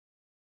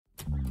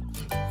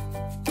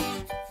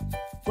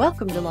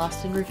Welcome to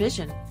Lost in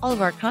Revision. All of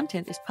our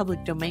content is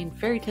public domain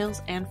fairy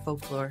tales and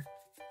folklore.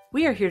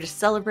 We are here to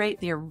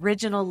celebrate the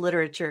original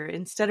literature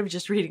instead of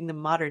just reading the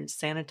modern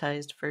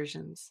sanitized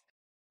versions.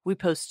 We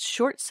post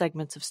short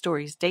segments of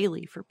stories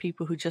daily for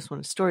people who just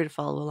want a story to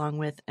follow along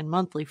with, and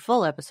monthly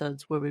full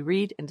episodes where we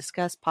read and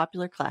discuss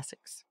popular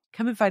classics.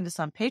 Come and find us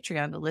on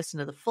Patreon to listen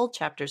to the full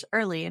chapters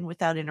early and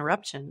without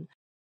interruption.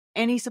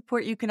 Any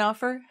support you can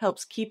offer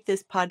helps keep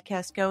this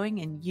podcast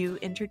going and you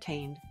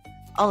entertained.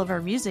 All of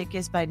our music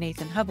is by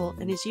Nathan Hubble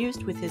and is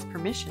used with his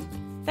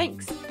permission.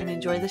 Thanks, and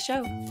enjoy the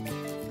show.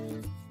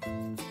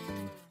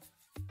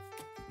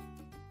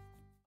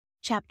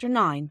 Chapter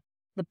 9.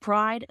 The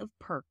Pride of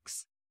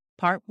Perks.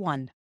 Part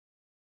 1.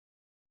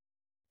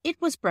 It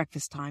was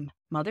breakfast time.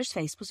 Mother's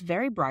face was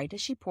very bright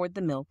as she poured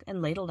the milk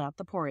and ladled out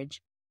the porridge.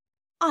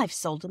 "I've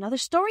sold another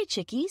story,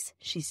 chickies,"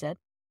 she said.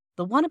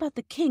 "The one about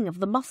the king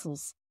of the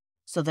mussels.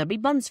 So there'll be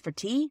buns for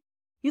tea.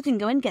 You can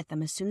go and get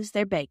them as soon as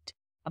they're baked.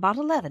 About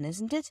 11,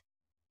 isn't it?"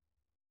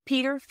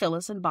 Peter,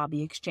 Phyllis, and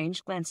Bobby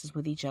exchanged glances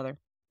with each other.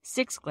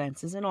 6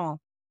 glances in all.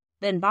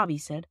 Then Bobby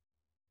said,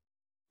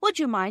 "Would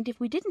you mind if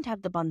we didn't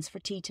have the buns for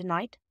tea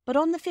tonight, but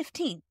on the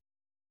 15th?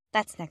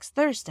 That's next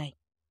Thursday."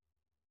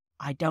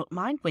 "I don't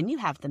mind when you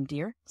have them,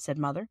 dear," said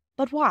Mother.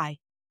 "But why?"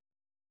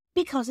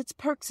 "Because it's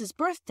Perks's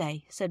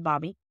birthday," said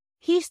Bobby.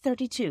 "He's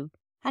 32,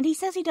 and he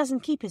says he doesn't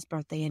keep his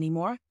birthday any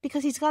more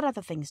because he's got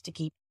other things to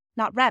keep,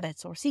 not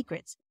rabbits or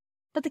secrets,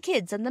 but the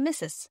kids and the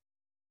missus."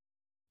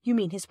 "You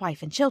mean his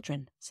wife and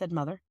children," said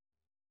Mother.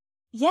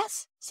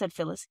 "Yes," said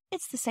Phyllis.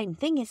 "It's the same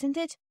thing, isn't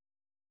it?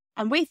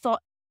 And we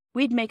thought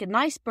we'd make a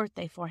nice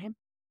birthday for him.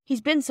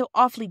 He's been so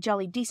awfully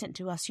jolly decent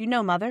to us, you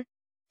know, Mother,"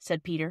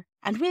 said Peter,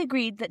 "and we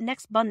agreed that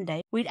next Bun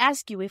Day we'd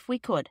ask you if we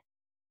could."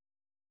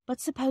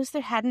 "But suppose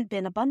there hadn't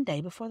been a Bun Day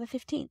before the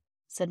 15th,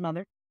 said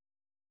Mother.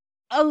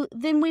 "Oh,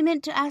 then we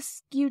meant to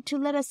ask you to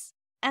let us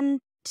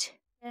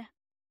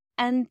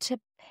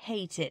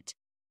anticipate it,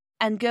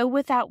 and go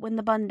without when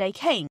the Bun Day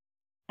came."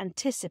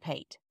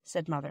 "Anticipate,"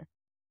 said Mother.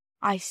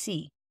 "I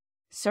see.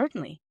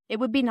 Certainly. It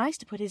would be nice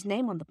to put his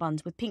name on the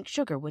buns with pink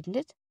sugar, wouldn't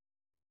it?"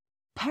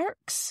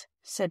 "Perks,"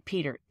 said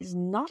Peter, "is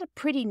not a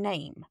pretty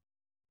name."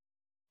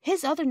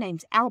 "His other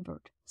name's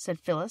Albert," said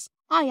Phyllis.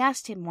 "I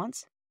asked him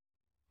once."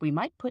 "We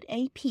might put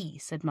A.P.,"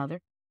 said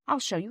Mother. "I'll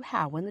show you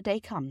how when the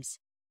day comes."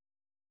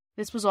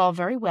 This was all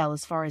very well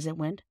as far as it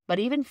went, but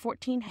even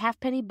 14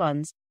 halfpenny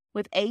buns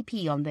with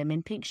A.P. on them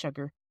in pink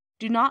sugar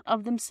do not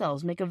of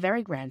themselves make a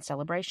very grand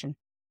celebration.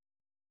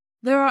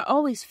 "There are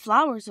always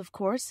flowers, of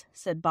course,"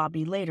 said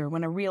Bobby later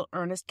when a real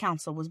earnest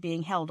council was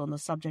being held on the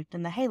subject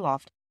in the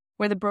hayloft,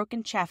 where the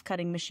broken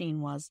chaff-cutting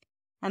machine was,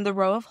 and the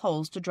row of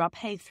holes to drop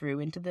hay through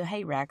into the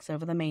hay racks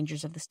over the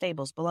mangers of the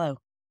stables below.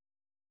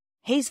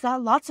 "He's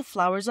got lots of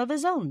flowers of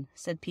his own,"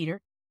 said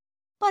Peter.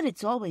 "But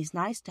it's always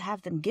nice to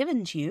have them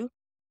given to you,"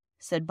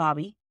 said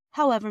Bobby.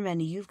 "However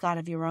many you've got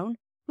of your own,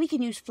 we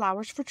can use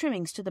flowers for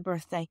trimmings to the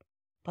birthday,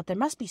 but there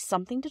must be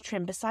something to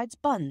trim besides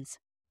buns."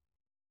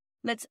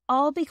 "Let's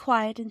all be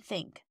quiet and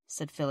think,"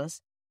 said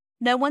Phyllis.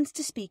 "No one's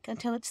to speak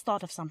until it's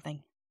thought of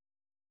something."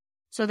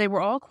 So they were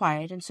all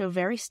quiet and so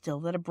very still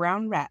that a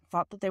brown rat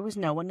thought that there was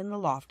no one in the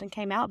loft and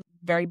came out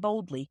very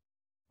boldly.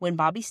 When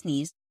Bobby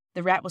sneezed,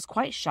 the rat was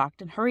quite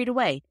shocked and hurried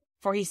away,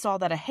 for he saw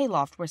that a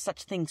hayloft where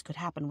such things could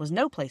happen was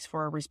no place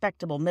for a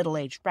respectable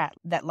middle-aged rat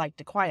that liked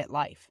a quiet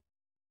life.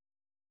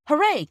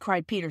 "Hooray!"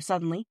 cried Peter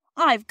suddenly.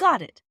 "I've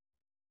got it!"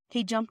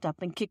 He jumped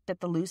up and kicked at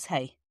the loose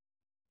hay.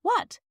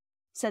 "What?"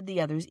 said the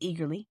others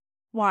eagerly.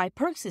 "Why,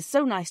 Perks is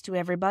so nice to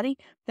everybody.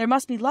 There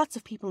must be lots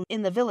of people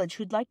in the village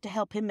who'd like to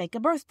help him make a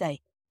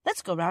birthday.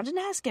 Let's go round and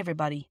ask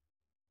everybody."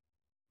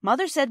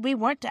 "Mother said we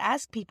weren't to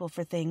ask people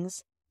for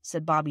things,"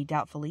 said Bobby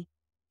doubtfully.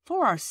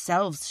 "For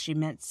ourselves, she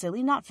meant,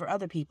 silly, not for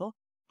other people.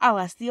 I'll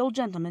ask the old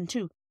gentleman,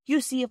 too. You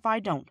see if I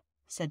don't,"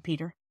 said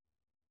Peter.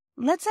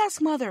 "Let's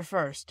ask Mother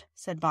first,"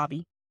 said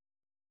Bobby.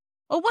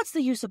 "Oh, what's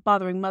the use of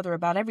bothering Mother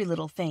about every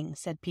little thing,"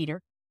 said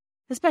Peter,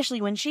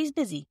 "especially when she's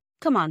busy.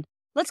 Come on,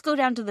 let's go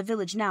down to the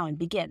village now and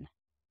begin."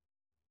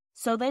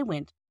 So they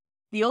went.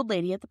 The old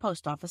lady at the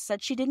post office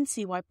said she didn't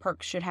see why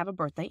Perks should have a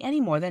birthday any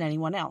more than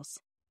anyone else.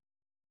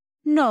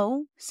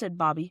 "No," said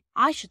Bobby,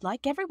 "I should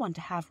like everyone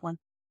to have one,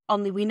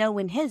 only we know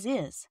when his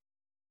is."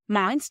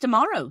 "Mine's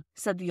tomorrow,"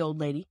 said the old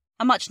lady.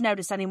 "How much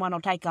notice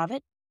anyone'll take of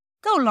it?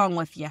 Go along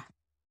with you."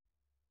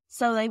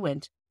 So they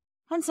went,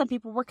 and some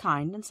people were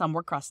kind and some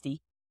were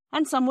crusty,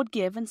 and some would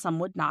give and some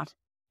would not.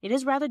 It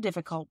is rather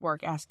difficult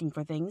work asking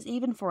for things,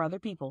 even for other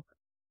people,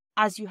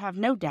 as you have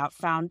no doubt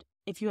found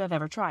if you have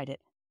ever tried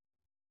it.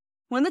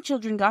 When the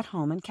children got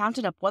home and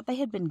counted up what they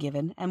had been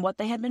given and what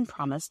they had been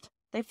promised,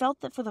 they felt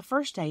that for the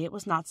first day it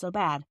was not so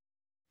bad.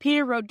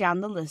 Peter wrote down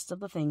the lists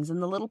of the things in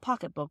the little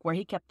pocket-book where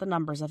he kept the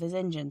numbers of his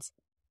engines.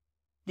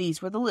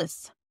 These were the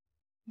lists.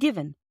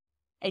 Given: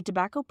 a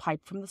tobacco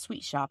pipe from the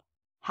sweet shop,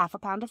 1/2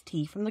 pound of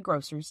tea from the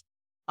grocer's,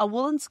 a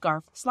woolen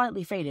scarf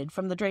slightly faded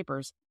from the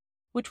draper's,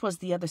 which was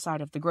the other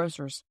side of the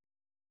grocer's,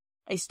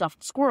 a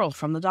stuffed squirrel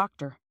from the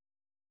doctor.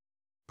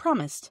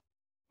 Promised: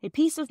 a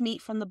piece of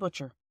meat from the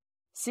butcher,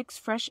 6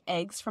 fresh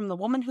eggs from the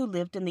woman who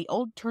lived in the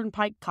old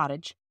turnpike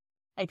cottage,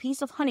 a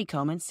piece of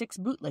honeycomb and 6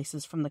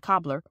 bootlaces from the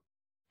cobbler,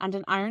 and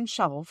an iron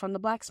shovel from the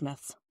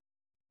blacksmith's.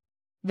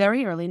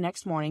 Very early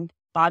next morning,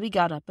 Bobby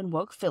got up and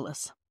woke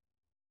Phyllis.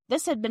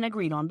 This had been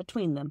agreed on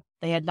between them.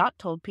 They had not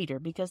told Peter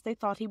because they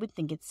thought he would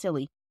think it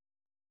silly.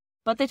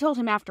 But they told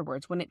him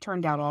afterwards when it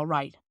turned out all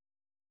right.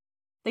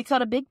 They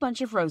cut a big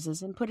bunch of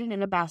roses and put it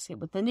in a basket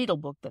with the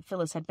needlebook that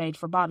Phyllis had made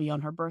for Bobby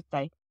on her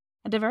birthday,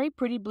 and a very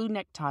pretty blue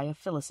necktie of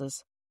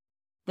Phyllis's.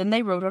 Then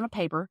they wrote on a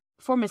paper,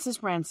 "For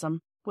Mrs.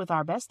 Ransom, with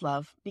our best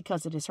love,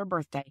 because it is her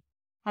birthday,"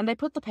 and they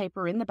put the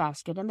paper in the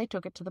basket and they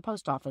took it to the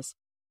post office,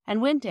 and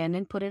went in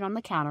and put it on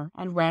the counter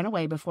and ran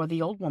away before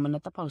the old woman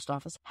at the post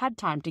office had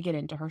time to get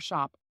into her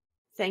shop.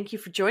 Thank you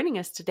for joining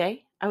us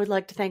today. I would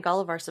like to thank all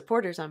of our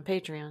supporters on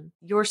Patreon.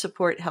 Your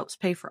support helps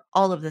pay for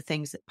all of the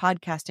things that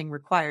podcasting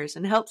requires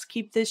and helps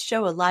keep this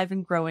show alive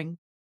and growing.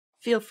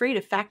 Feel free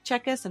to fact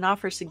check us and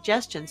offer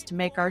suggestions to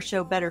make our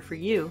show better for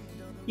you.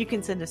 You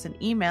can send us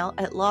an email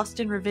at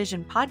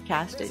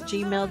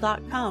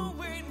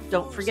lostinrevisionpodcast@gmail.com.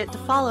 Don't forget to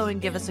follow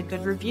and give us a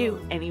good review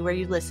anywhere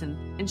you listen,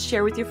 and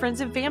share with your friends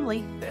and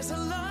family. There's a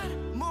lot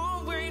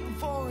more waiting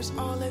for us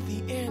all at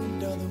the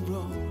end of the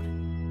road.